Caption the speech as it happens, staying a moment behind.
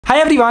Hi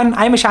everyone,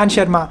 I'm Ishan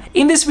Sharma.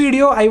 In this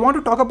video, I want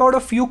to talk about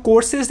a few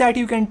courses that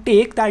you can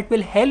take that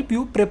will help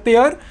you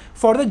prepare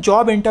for the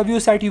job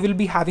interviews that you will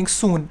be having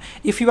soon.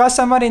 If you are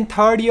someone in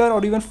third year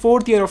or even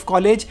fourth year of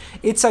college,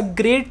 it's a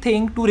great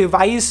thing to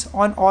revise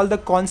on all the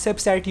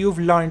concepts that you've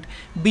learned,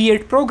 be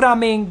it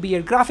programming, be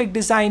it graphic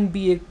design,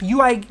 be it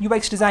UI,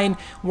 UX design,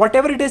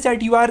 whatever it is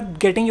that you are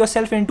getting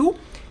yourself into.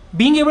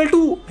 Being able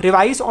to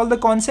revise all the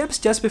concepts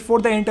just before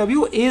the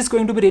interview is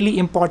going to be really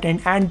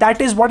important, and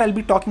that is what I'll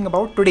be talking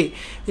about today.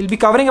 We'll be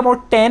covering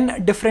about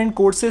 10 different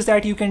courses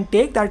that you can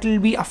take that will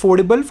be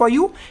affordable for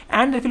you,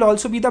 and it will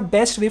also be the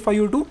best way for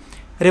you to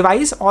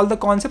revise all the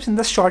concepts in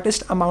the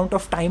shortest amount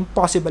of time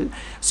possible.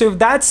 So if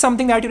that's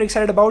something that you're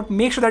excited about,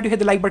 make sure that you hit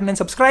the like button and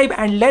subscribe,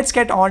 and let's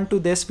get on to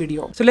this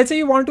video. So let's say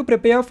you want to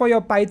prepare for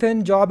your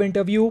Python job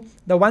interview.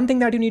 The one thing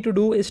that you need to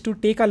do is to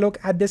take a look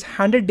at this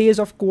 100 days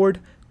of code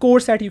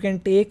course that you can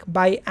take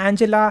by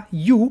Angela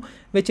Yu,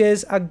 which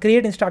is a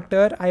great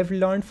instructor. I've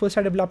learned full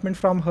stack development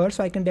from her,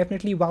 so I can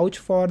definitely vouch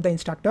for the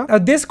instructor.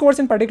 This course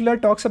in particular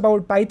talks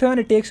about Python.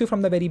 It takes you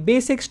from the very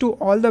basics to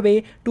all the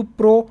way to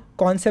pro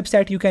concepts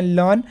that you can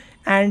learn.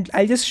 And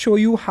I'll just show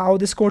you how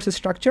this course is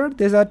structured.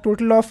 There's a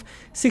total of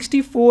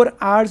 64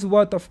 hours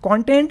worth of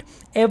content.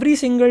 Every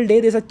single day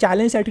there's a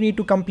challenge that you need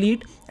to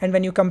complete, and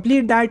when you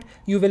complete that,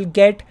 you will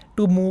get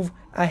to move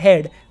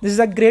ahead. This is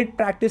a great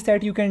practice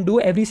that you can do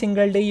every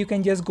single day. You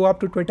can just go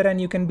up to Twitter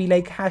and you can be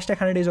like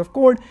 #100 days of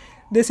code.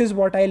 This is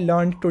what I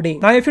learned today.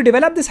 Now, if you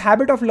develop this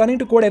habit of learning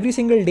to code every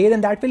single day,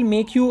 then that will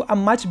make you a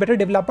much better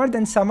developer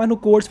than someone who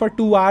codes for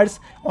 2 hours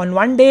on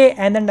one day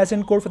and then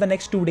doesn't code for the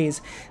next 2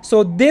 days.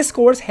 So this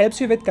course helps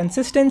you with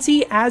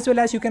consistency, as well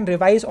as you can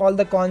revise all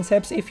the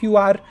concepts if you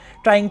are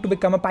trying to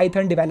become a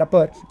Python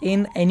developer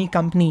in any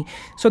company.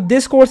 So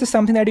this course is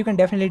something that you can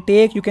definitely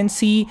take. You can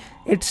see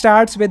it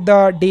starts with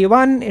the day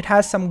one. It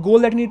has some goal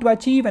that you need to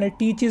achieve, and it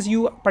teaches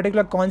you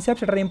particular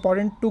concepts that are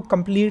important to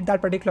complete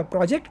that particular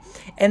project.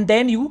 And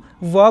then you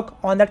work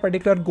on that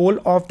particular goal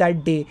of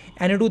that day,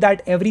 and you do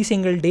that every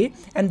single day,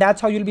 and that's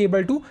how you'll be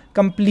able to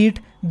complete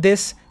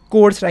this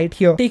course right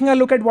here. Taking a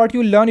look at what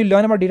you learn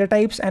about data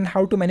types and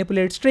how to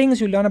manipulate strings.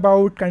 You learn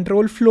about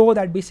control flow,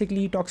 that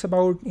basically talks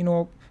about,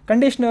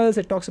 conditionals.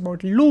 It talks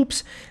about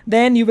loops.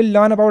 Then you will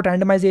learn about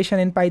randomization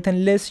in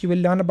Python lists. You will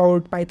learn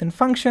about Python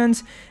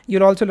functions.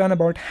 You'll also learn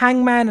about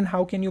Hangman and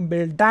how can you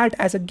build that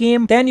as a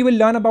game. Then you will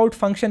learn about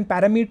function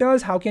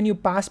parameters. How can you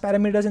pass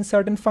parameters in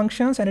certain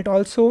functions? And it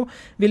also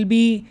will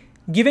be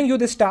giving you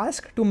this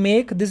task to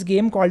make this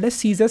game called as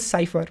Caesar's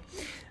Cipher.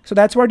 So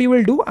that's what you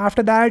will do.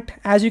 After that,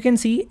 as you can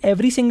see,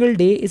 every single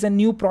day is a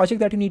new project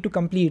that you need to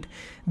complete.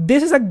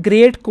 This is a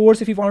great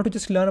course if you want to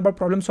just learn about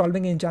problem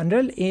solving in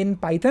general in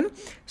Python.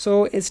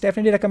 So it's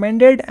definitely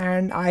recommended,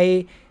 and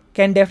I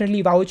can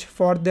definitely vouch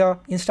for the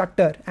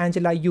instructor,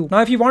 Angela Yu.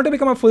 Now, if you want to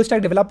become a full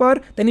stack developer,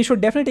 then you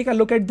should definitely take a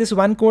look at this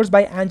one course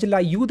by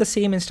Angela Yu, the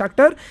same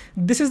instructor.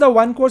 This is the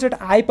one course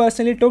that I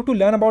personally took to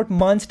learn about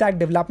MERN stack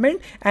development,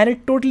 and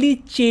it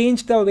totally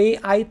changed the way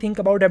I think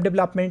about web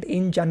development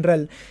in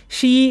general.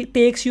 She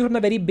takes you from the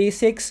very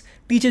basics,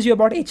 teaches you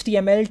about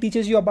HTML,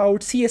 teaches you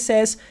about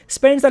CSS,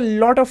 spends a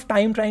lot of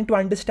time trying to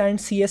understand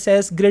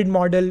CSS, grid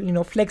model,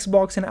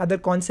 Flexbox and other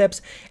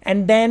concepts,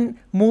 and then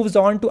moves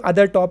on to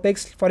other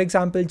topics. For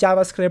example,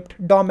 JavaScript,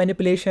 DOM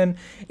manipulation.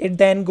 It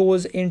then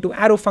goes into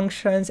arrow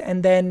functions,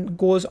 and then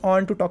goes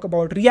on to talk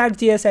about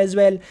React.js as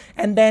well.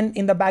 And then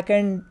in the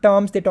backend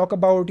terms, they talk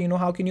about,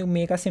 how can you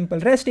make a simple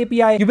REST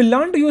API. You will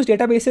learn to use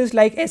databases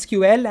like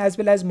SQL as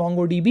well as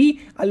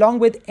MongoDB, along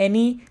with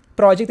any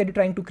project that you're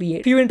trying to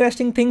create. Few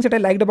interesting things that I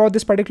liked about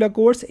this particular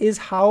course is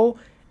how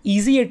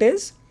easy it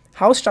is,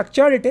 how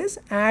structured it is,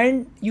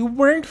 and you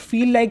wouldn't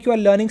feel like you are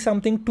learning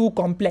something too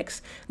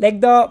complex. Like,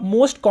 the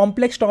most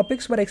complex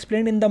topics were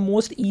explained in the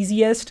most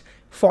easiest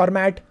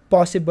format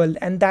possible,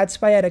 and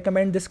that's why I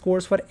recommend this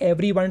course for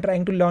everyone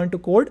trying to learn to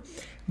code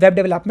web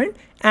development.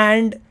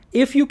 And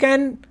if you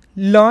can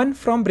learn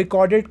from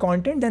recorded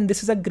content, then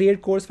this is a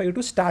great course for you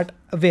to start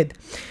with.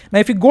 Now,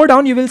 if you go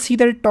down, you will see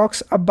that it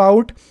talks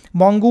about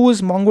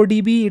Mongoose,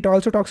 MongoDB. It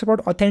also talks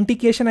about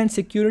authentication and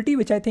security,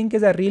 which I think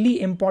is a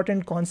really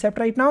important concept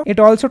right now.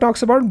 It also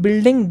talks about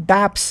building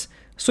dApps.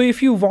 So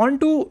if you want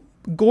to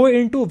go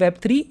into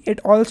Web3, it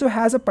also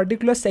has a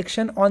particular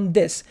section on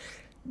this.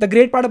 The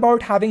great part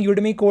about having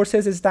Udemy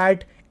courses is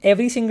that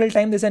every single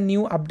time there's a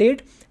new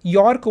update,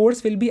 your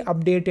course will be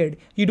updated.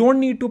 You don't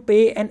need to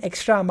pay an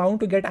extra amount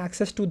to get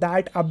access to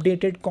that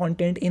updated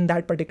content in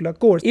that particular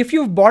course. If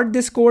you've bought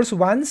this course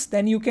once,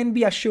 then you can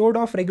be assured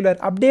of regular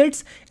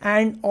updates,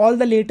 and all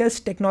the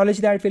latest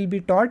technology that will be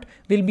taught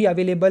will be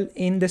available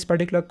in this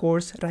particular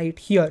course right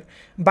here.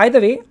 By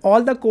the way,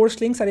 all the course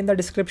links are in the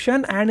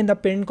description and in the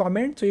pinned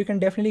comment, so you can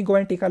definitely go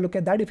and take a look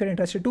at that if you're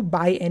interested to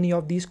buy any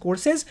of these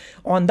courses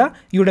on the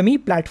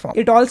Udemy platform.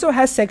 It also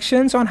has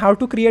sections on how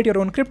to create your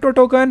own crypto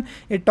token.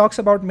 It talks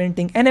about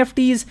minting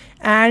NFTs,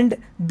 and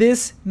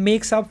this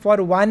makes up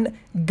for one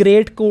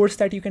great course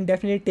that you can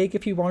definitely take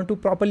if you want to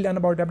properly learn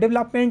about web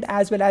development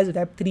as well as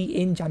Web3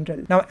 in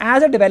general. Now,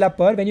 as a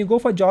developer, when you go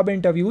for job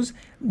interviews,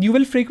 you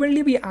will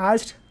frequently be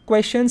asked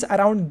questions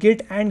around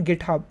Git and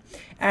GitHub.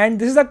 And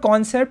this is a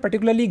concept,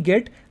 particularly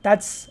Git,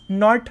 that's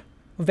not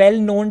well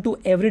known to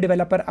every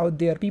developer out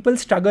there. People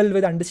struggle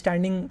with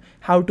understanding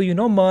how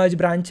to, merge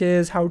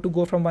branches, how to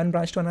go from one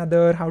branch to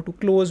another, how to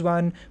close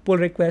one, pull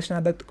request, and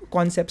other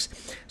concepts.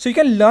 So you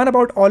can learn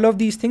about all of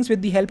these things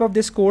with the help of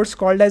this course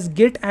called as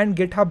Git and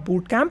GitHub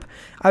Bootcamp,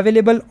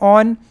 available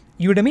on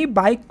Udemy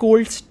by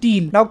Cold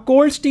Steel. Now,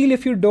 Cold Steel,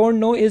 if you don't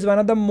know, is one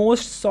of the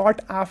most sought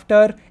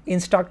after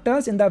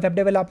instructors in the web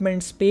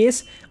development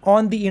space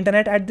on the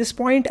internet at this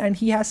point, and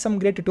he has some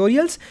great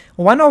tutorials,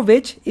 one of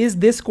which is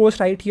this course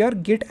right here,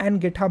 Git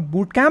and GitHub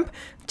Bootcamp.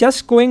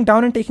 Just going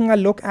down and taking a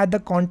look at the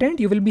content,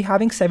 you will be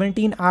having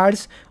 17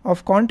 hours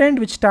of content,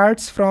 which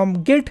starts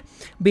from Git,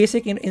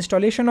 basic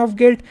installation of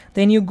Git.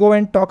 Then you go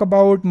and talk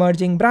about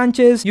merging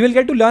branches. You will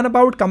get to learn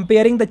about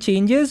comparing the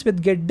changes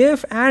with Git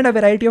diff and a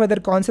variety of other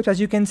concepts.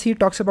 As you can see,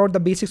 talks about the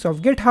basics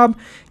of GitHub.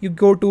 You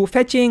go to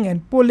fetching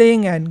and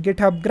pulling and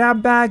GitHub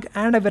grab bag,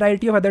 and a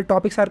variety of other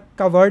topics are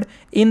covered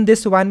in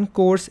this one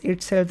course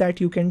itself that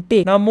you can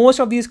take. Now, most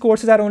of these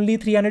courses are only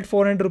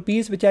 300-400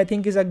 rupees, which I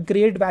think is a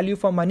great value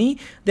for money.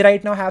 They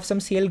right now have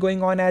some sale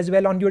going on as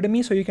well on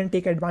Udemy, so you can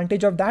take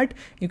advantage of that.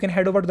 You can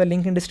head over to the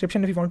link in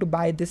description if you want to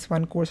buy this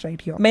one course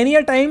right here. Many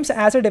a times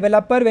as a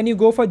developer, when you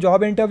go for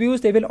job interviews,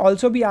 they will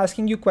also be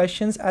asking you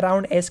questions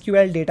around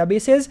SQL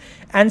databases,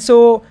 and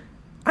so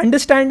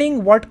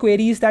understanding what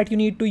queries that you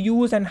need to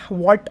use and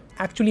what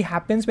actually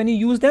happens when you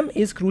use them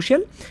is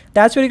crucial.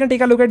 That's where you can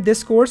take a look at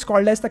this course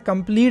called as the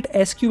Complete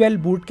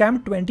SQL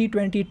Bootcamp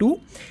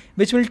 2022,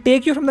 which will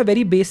take you from the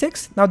very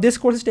basics. Now, this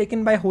course is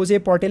taken by Jose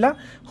Portela,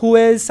 who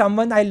is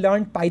someone I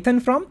learned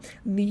Python from.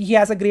 He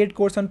has a great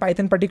course on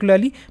Python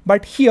particularly,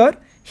 but here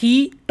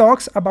he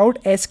talks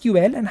about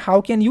SQL and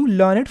how can you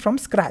learn it from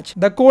scratch.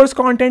 The course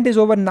content is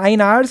over 9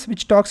 hours,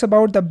 which talks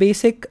about the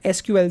basic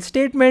SQL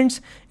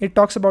statements. It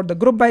talks about the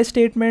group by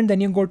statement.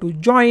 Then you go to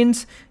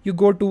joins, you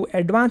go to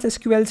advanced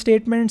SQL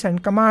statements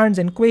and commands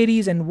and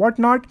queries and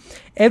whatnot.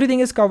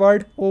 Everything is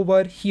covered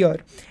over here.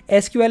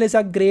 SQL is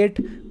a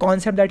great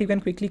concept that you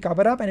can quickly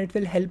cover up, and it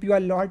will help you a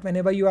lot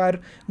whenever you are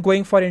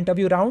going for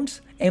interview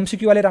rounds.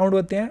 MCQ wale round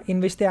hote hain, in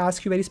which they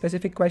ask you very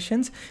specific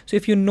questions. So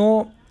if you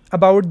know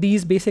about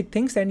these basic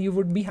things, then you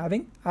would be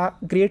having a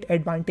great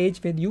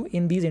advantage with you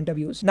in these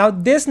interviews. Now,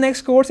 this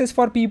next course is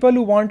for people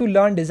who want to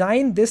learn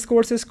design. This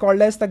course is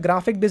called as the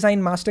Graphic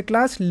Design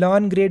Masterclass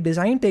Learn Great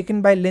Design,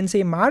 taken by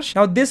Lindsay Marsh.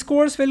 Now, this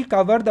course will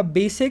cover the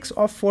basics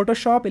of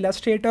Photoshop,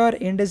 Illustrator,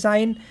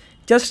 InDesign,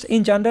 just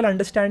in general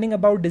understanding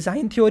about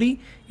design theory.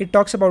 It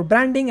talks about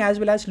branding as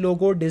well as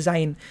logo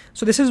design.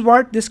 So this is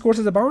what this course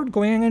is about.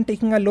 Going and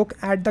taking a look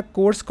at the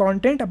course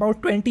content,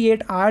 about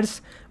 28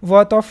 hours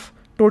worth of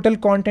total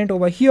content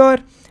over here,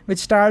 which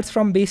starts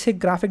from basic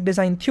graphic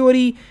design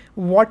theory,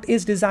 what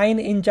is design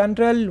in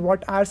general,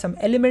 what are some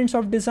elements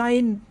of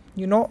design,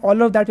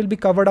 all of that will be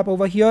covered up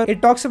over here.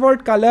 It talks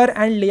about color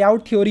and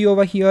layout theory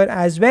over here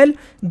as well.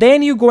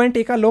 Then you go and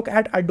take a look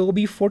at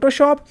Adobe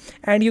Photoshop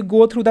and you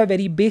go through the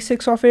very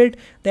basics of it.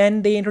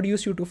 Then they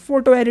introduce you to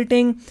photo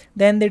editing.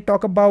 Then they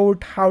talk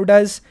about how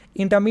does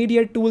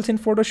intermediate tools in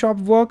Photoshop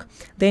work.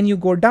 Then you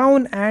go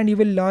down and you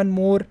will learn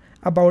more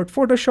about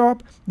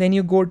Photoshop. Then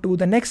you go to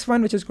the next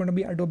one, which is going to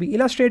be Adobe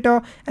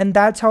Illustrator, and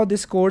that's how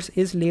this course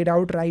is laid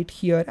out right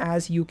here,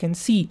 as you can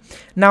see.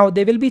 Now,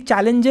 there will be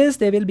challenges,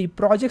 there will be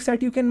projects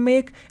that you can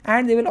make,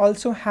 and they will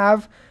also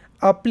have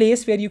a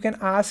place where you can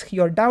ask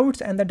your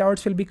doubts, and the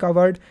doubts will be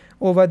covered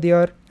over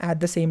there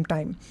at the same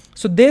time.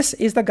 So this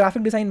is the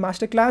Graphic Design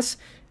Masterclass,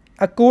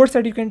 a course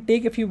that you can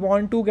take if you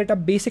want to get a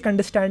basic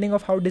understanding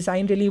of how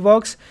design really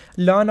works,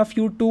 learn a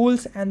few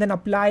tools, and then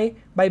apply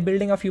by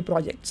building a few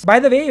projects. By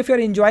the way, if you're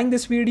enjoying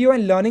this video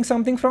and learning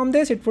something from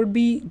this, it would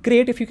be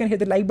great if you can hit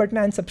the like button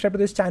and subscribe to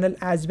this channel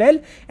as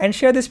well, and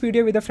share this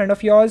video with a friend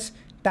of yours.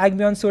 Tag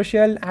me on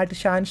social at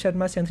Ishan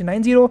Sharma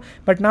 7390.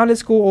 But now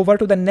let's go over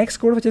to the next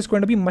course, which is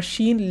going to be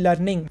machine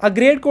learning. A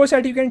great course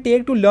that you can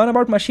take to learn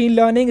about machine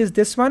learning is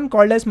this one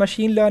called as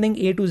Machine Learning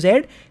A to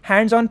Z,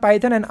 hands-on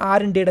Python and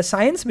R in data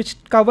science,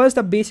 which covers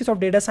the basics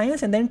of data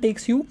science and then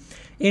takes you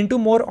into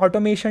more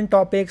automation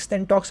topics,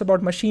 then talks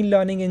about machine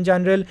learning in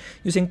general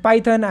using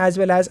Python as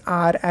well as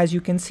R, as you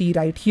can see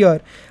right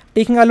here.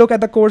 Taking a look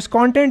at the course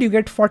content, you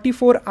get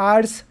 44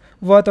 hours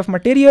worth of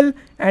material,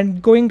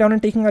 and going down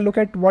and taking a look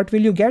at what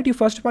will you get. You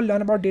first of all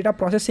learn about data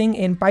processing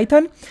in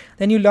Python,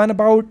 then you learn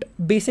about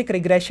basic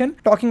regression,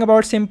 talking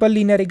about simple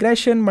linear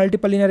regression,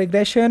 multiple linear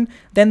regression.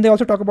 Then they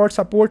also talk about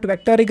support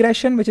vector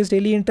regression, which is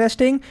really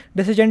interesting,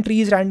 decision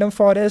trees, random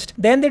forest.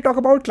 Then they talk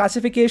about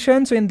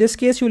classification. So in this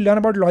case, you learn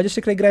about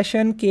logistic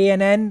regression,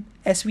 KNN,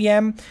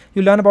 SVM,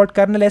 you learn about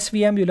kernel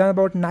SVM, you learn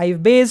about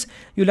naive Bayes,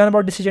 you learn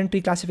about decision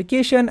tree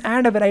classification,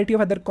 and a variety of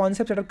other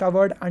concepts that are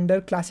covered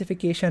under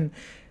classification.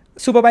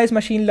 Supervised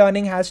machine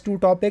learning has two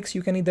topics.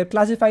 You can either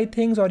classify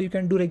things or you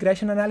can do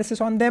regression analysis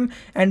on them,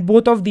 and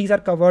both of these are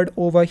covered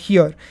over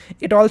here.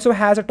 It also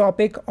has a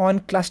topic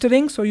on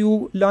clustering, so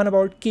you learn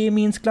about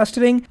k-means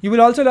clustering. You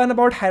will also learn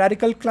about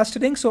hierarchical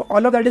clustering, so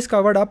all of that is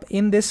covered up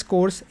in this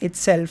course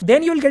itself.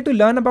 Then you'll get to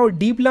learn about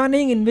deep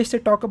learning, in which they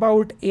talk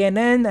about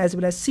ANN as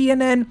well as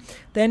CNN.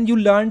 Then you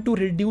learn to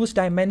reduce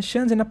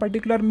dimensions in a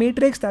particular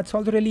matrix. That's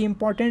also really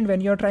important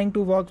when you're trying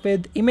to work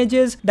with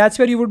images. That's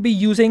where you would be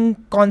using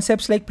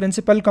concepts like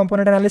principal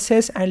component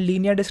analysis and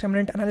linear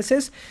discriminant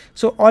analysis.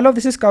 So all of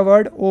this is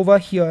covered over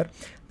here.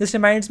 This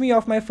reminds me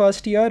of my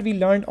first year. We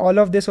learned all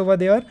of this over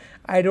there.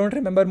 I don't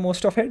remember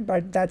most of it,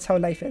 but that's how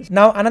life is.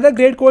 Now, another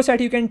great course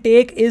that you can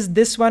take is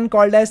this one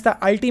called as the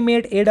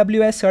Ultimate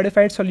AWS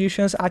Certified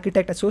Solutions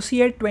Architect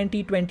Associate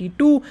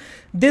 2022.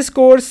 This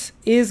course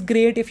is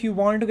great if you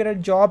want to get a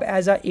job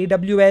as a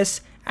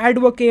AWS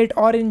advocate,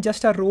 or in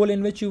just a role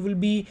in which you will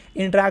be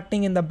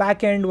interacting in the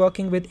backend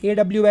working with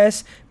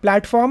AWS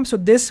platform. So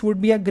this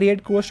would be a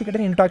great course to get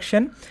an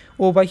introduction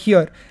over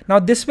here. Now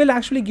this will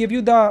actually give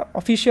you the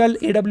official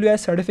AWS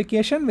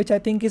certification, which I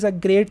think is a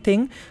great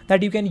thing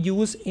that you can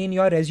use in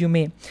your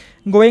resume.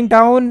 Going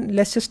down,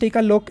 let's just take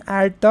a look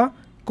at the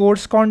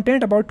course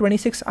content, about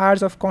 26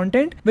 hours of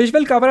content, which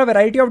will cover a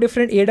variety of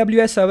different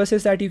AWS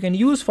services that you can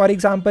use. For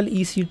example,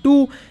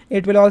 EC2.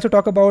 It will also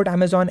talk about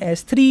Amazon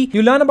S3.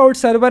 You learn about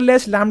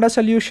serverless Lambda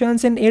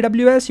solutions in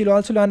AWS. You'll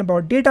also learn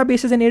about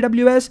databases in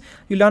AWS.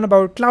 You learn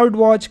about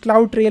CloudWatch,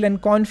 CloudTrail,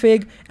 and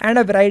Config, and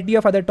a variety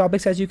of other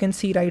topics as you can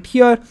see right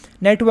here.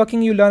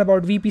 Networking, you learn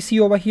about VPC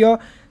over here.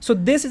 So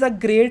this is a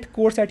great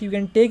course that you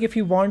can take if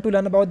you want to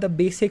learn about the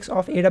basics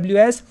of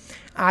AWS.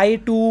 I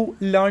too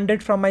learned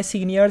it from my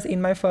seniors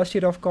in my first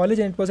year of college,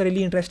 and it was a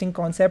really interesting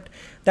concept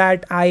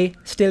that I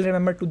still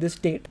remember to this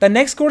date. The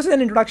next course is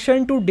an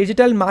introduction to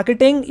digital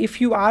marketing.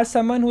 If you are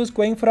someone who is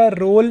going for a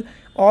role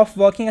of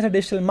working as a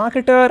digital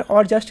marketer,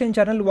 or just in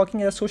general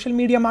working as a social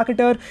media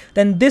marketer,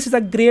 then this is a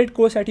great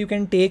course that you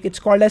can take. It's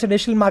called as a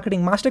digital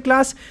marketing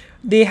masterclass.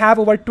 They have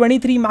over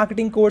 23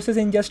 marketing courses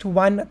in just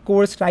one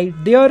course right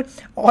there,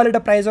 all at a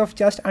price of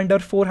just under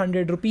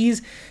 400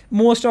 rupees.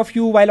 Most of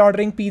you, while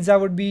ordering pizza,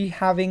 would be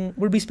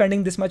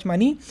spending this much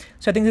money.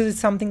 So I think this is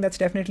something that's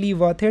definitely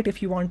worth it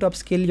if you want to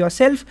upskill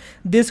yourself.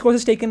 This course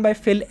is taken by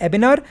Phil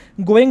Ebener.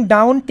 Going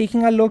down,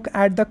 taking a look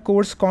at the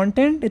course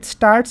content, it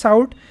starts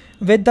out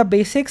with the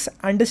basics,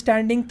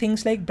 understanding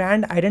things like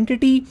brand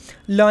identity,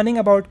 learning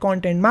about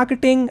content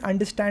marketing,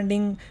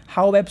 understanding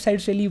how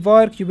websites really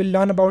work. You will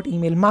learn about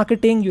email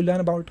marketing. You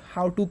learn about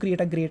how to create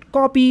a great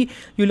copy.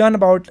 You learn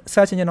about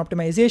search engine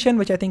optimization,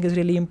 which I think is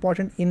really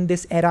important in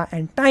this era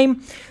and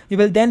time. You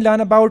will then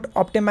learn about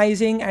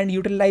optimizing and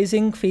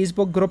utilizing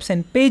Facebook groups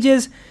and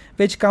pages,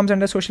 which comes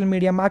under social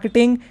media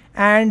marketing,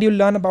 and you'll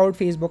learn about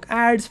Facebook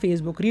ads,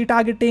 Facebook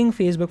retargeting,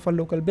 Facebook for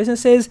local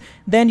businesses.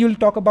 Then you'll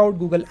talk about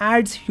Google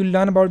ads. You'll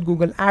learn about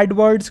Google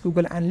AdWords,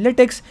 Google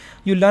Analytics.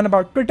 You'll learn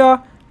about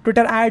Twitter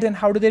ads and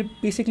how do they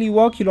basically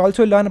work. You'll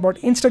also learn about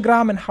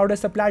Instagram and how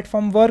does the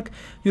platform work.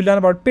 You'll learn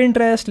about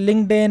Pinterest,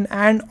 LinkedIn,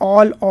 and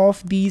all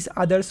of these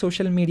other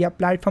social media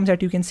platforms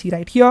that you can see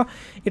right here.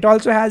 It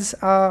also has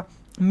a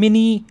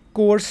mini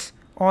course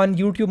on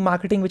YouTube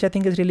marketing, which I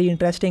think is really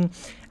interesting.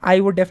 I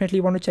would definitely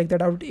want to check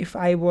that out if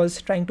I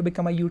was trying to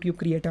become a YouTube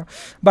creator.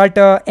 But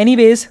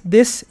anyways,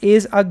 this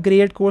is a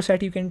great course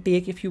that you can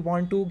take if you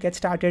want to get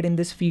started in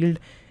this field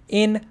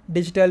in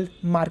digital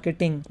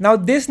marketing. Now,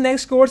 this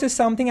next course is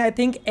something I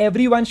think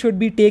everyone should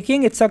be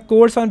taking. It's a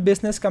course on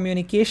business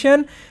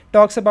communication,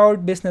 talks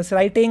about business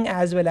writing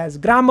as well as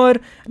grammar.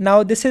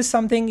 Now, this is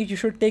something you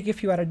should take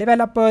if you are a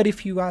developer,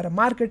 if you are a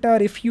marketer,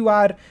 if you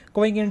are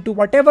going into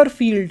whatever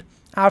field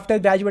after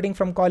graduating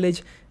from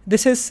college.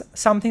 This is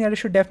something that you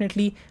should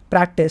definitely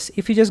practice.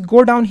 If you just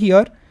go down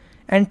here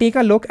and take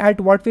a look at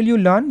what will you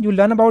learn. You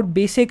learn about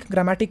basic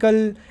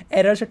grammatical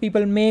errors that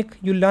people make.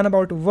 You learn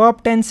about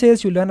verb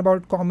tenses. You learn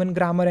about common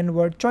grammar and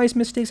word choice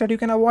mistakes that you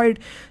can avoid.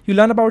 You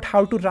learn about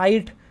how to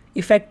write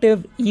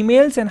effective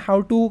emails and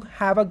how to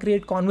have a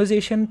great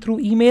conversation through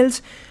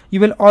emails.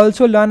 You will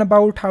also learn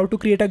about how to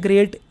create a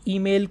great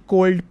email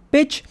cold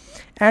pitch.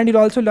 And you'll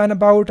also learn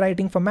about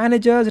writing for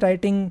managers,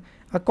 writing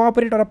a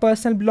corporate or a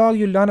personal blog.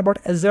 You learn about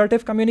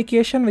assertive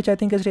communication, which I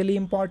think is really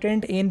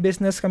important in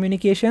business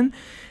communication.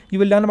 You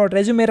will learn about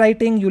resume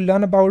writing. You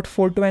learn about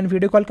photo and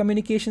video call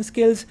communication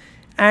skills.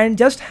 And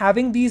just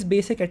having these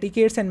basic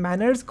etiquettes and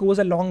manners goes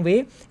a long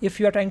way if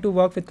you are trying to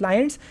work with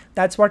clients.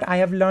 That's what I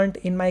have learned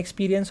in my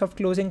experience of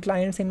closing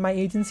clients in my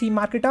agency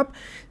MarketUp.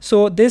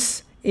 So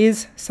this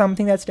is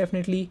something that's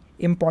definitely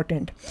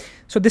important.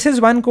 So this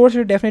is one course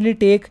you definitely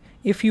take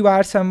if you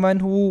are someone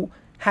who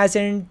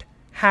hasn't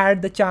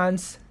had the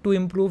chance to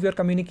improve your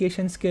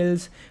communication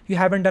skills. You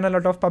haven't done a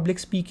lot of public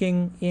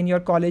speaking in your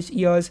college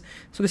years.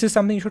 So this is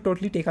something you should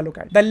totally take a look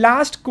at. The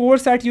last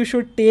course that you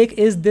should take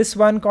is this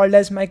one called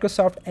as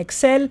Microsoft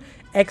Excel.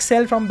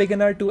 Excel from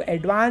beginner to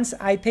advanced.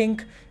 I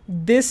think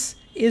this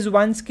is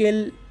one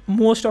skill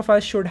most of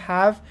us should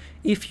have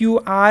if you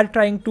are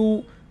trying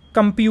to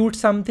compute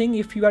something,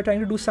 if you are trying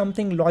to do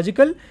something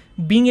logical.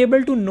 Being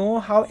able to know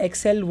how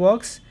Excel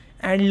works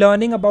and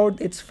learning about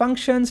its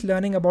functions,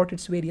 learning about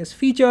its various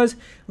features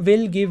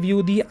will give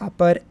you the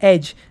upper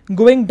edge.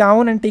 Going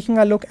down and taking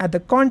a look at the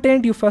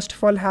content, you first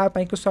of all have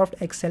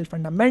Microsoft Excel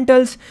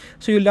fundamentals.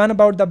 So you learn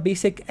about the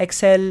basic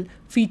Excel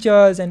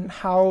features and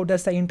how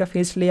does the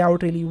interface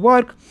layout really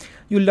work.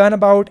 You learn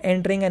about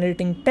entering and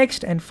editing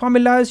text and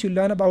formulas. You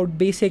learn about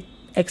basic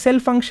Excel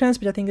functions,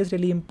 which I think is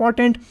really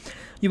important.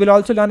 You will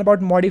also learn about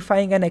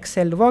modifying an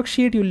Excel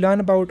worksheet. You learn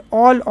about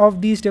all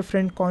of these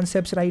different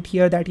concepts right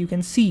here that you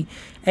can see.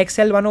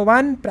 Excel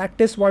 101,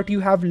 practice what you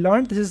have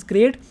learned. This is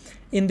great.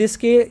 In this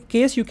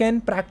case, you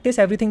can practice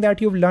everything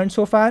that you've learned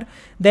so far.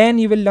 Then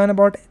you will learn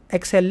about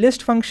Excel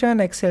list function,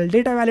 Excel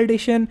data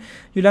validation.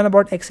 You learn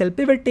about Excel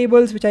pivot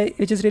tables,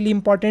 which is really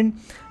important.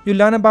 You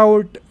learn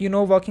about,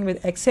 working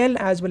with Excel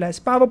as well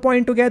as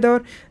PowerPoint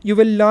together. You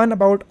will learn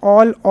about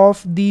all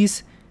of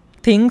these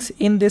things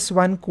in this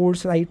one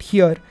course right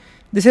here.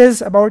 This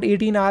is about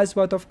 18 hours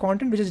worth of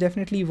content, which is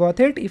definitely worth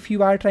it if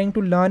you are trying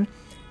to learn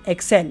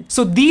Excel.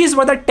 So these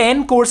were the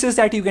 10 courses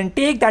that you can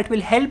take that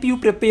will help you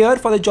prepare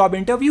for the job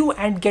interview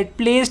and get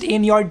placed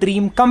in your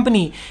dream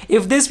company.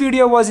 If this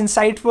video was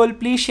insightful,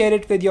 please share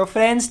it with your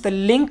friends. The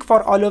link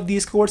for all of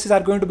these courses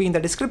are going to be in the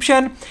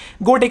description.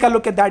 Go take a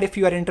look at that if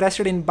you are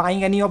interested in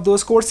buying any of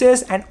those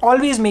courses, and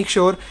always make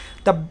sure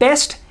the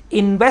best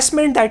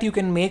investment that you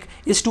can make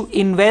is to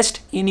invest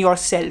in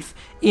yourself.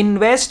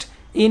 Invest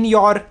in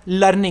your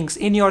learnings,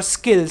 in your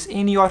skills,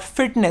 in your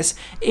fitness,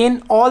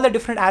 in all the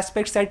different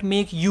aspects that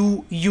make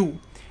you you.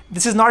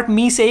 This is not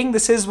me saying,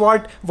 this is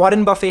what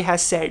Warren Buffett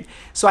has said.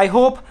 So I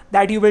hope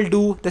that you will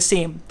do the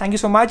same. Thank you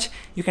so much.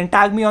 You can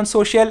tag me on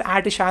social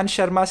at Ishan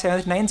Sharma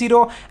 790,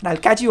 and I'll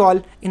catch you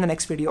all in the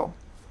next video.